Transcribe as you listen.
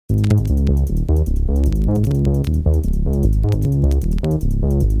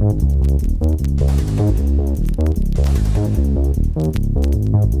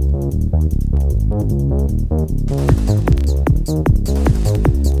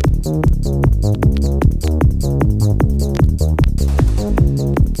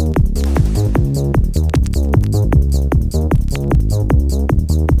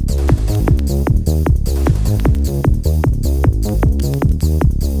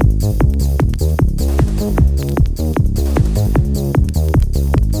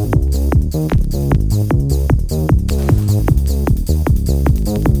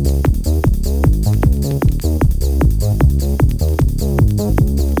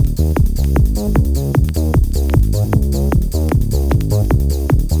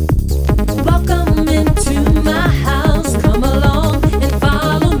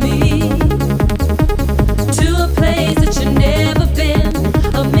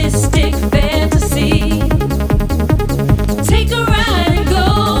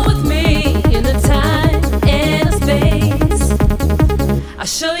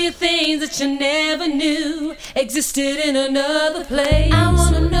Existed in another place. I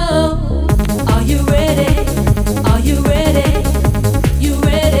wanna know, are you ready? Are you ready? You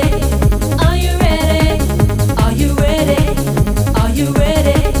ready? Are you ready? Are you ready? Are you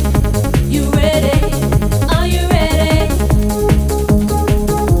ready? You ready? Are you ready?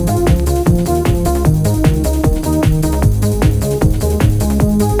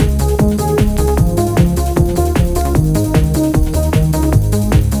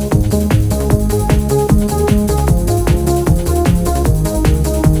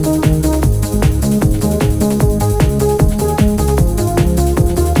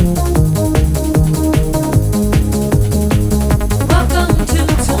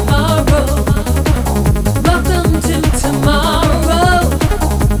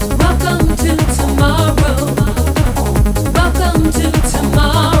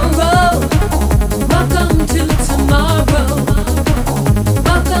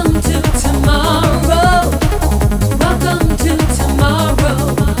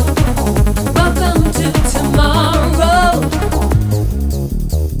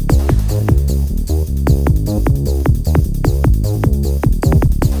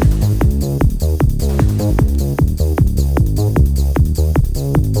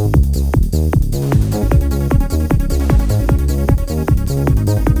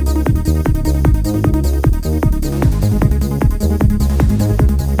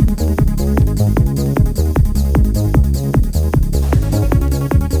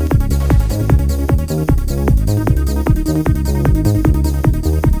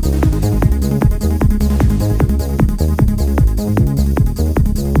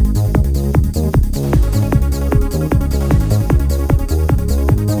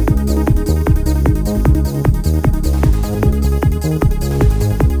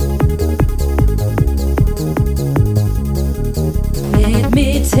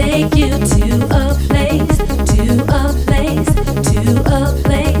 Take you to a place, to a place, to a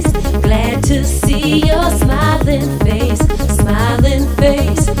place. Glad to see your smiling face, smiling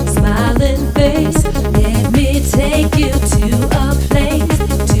face, smiling face. Let me take you to a place,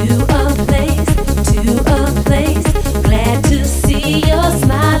 to a place, to a place. Glad to see your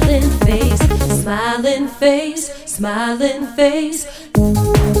smiling face, smiling face, smiling face.